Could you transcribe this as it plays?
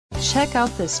Check out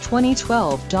this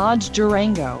 2012 Dodge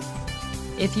Durango.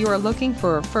 If you are looking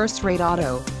for a first-rate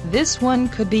auto, this one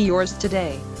could be yours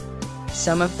today.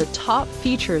 Some of the top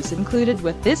features included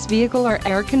with this vehicle are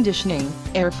air conditioning,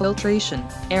 air filtration,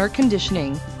 air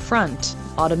conditioning, front,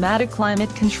 automatic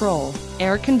climate control,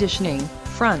 air conditioning,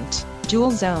 front,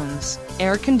 dual zones,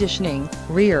 air conditioning,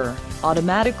 rear,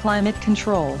 automatic climate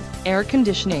control, air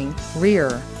conditioning,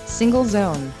 rear, single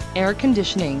zone, air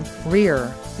conditioning,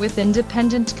 rear, with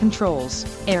independent controls,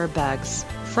 airbags,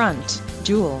 front,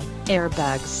 dual,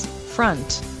 airbags,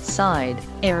 front, side,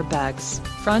 airbags,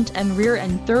 front and rear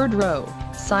and third row,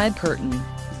 side curtain.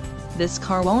 This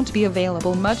car won't be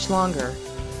available much longer.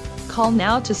 Call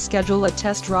now to schedule a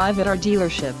test drive at our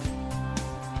dealership.